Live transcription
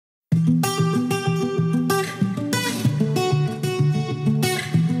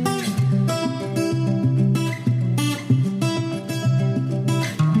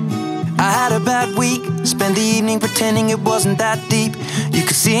spend the evening pretending it wasn't that deep. You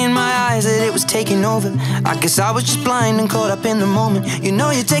could see in my eyes that it was taking over. I guess I was just blind and caught up in the moment. You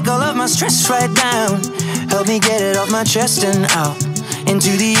know you take all of my stress right down. Help me get it off my chest and out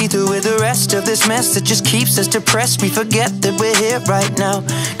into the ether with the rest of this mess that just keeps us depressed. We forget that we're here right now,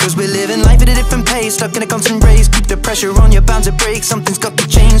 cause we're living life at a different pace, stuck in a constant race. Keep the pressure on, you're bound to break. Something's got to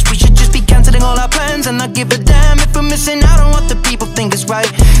change. We should just be cancelling all our plans and not give a damn if we're missing out on what the people think is right.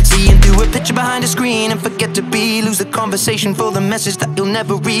 Seeing through a picture behind a screen and forget to be. Lose the conversation for the message that you'll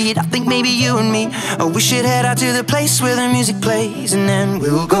never read. I think maybe you and me, oh, we should head out to the place where the music plays, and then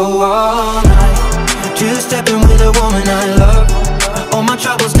we'll go all night, two-stepping with a woman I love. All my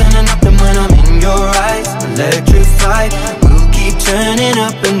troubles turning up, and when I'm in your eyes, electrified. We'll keep turning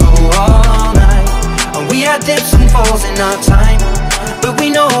up and go all night. And we had dips and falls in our time, but we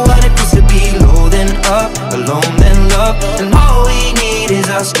know what it feels to be low then up, alone then love. And all we need is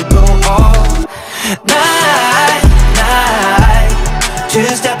us to go all night, night,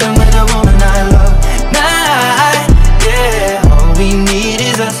 two-stepping with a woman I love. Night, yeah, all we need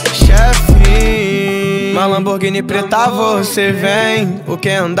is us. Uma Lamborghini preta você vem, o que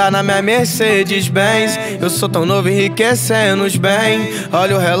andar na minha Mercedes Benz. Eu sou tão novo enriquecendo os bem.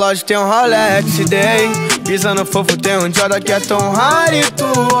 Olha o relógio, tem um Rolex Day. Pisando fofo, tem um Jordan que é tão raro. E tu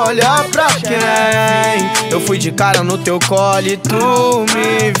olha pra quem? Eu fui de cara no teu colo e tu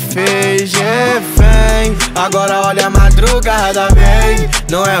me fez refém. Agora olha a madrugada, bem.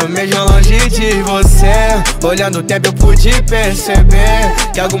 Não é o mesmo longe de você. Olhando o tempo eu pude perceber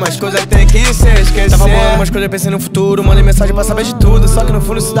que algumas coisas tem que se esquecer. Tava bolando umas coisas, pensei no futuro. Mandei mensagem pra saber de tudo, só que no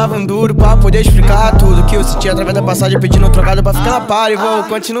fundo se dava um duro pra poder explicar tudo que eu senti através da passagem, pedindo um trocado pra ficar na par. E vou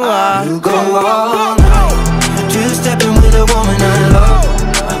continuar. We'll go all night, two-stepping with a woman I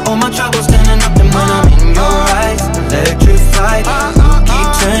love. All my troubles standing up, and when I'm in your eyes, electrified. We'll keep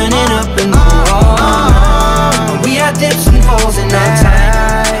turning up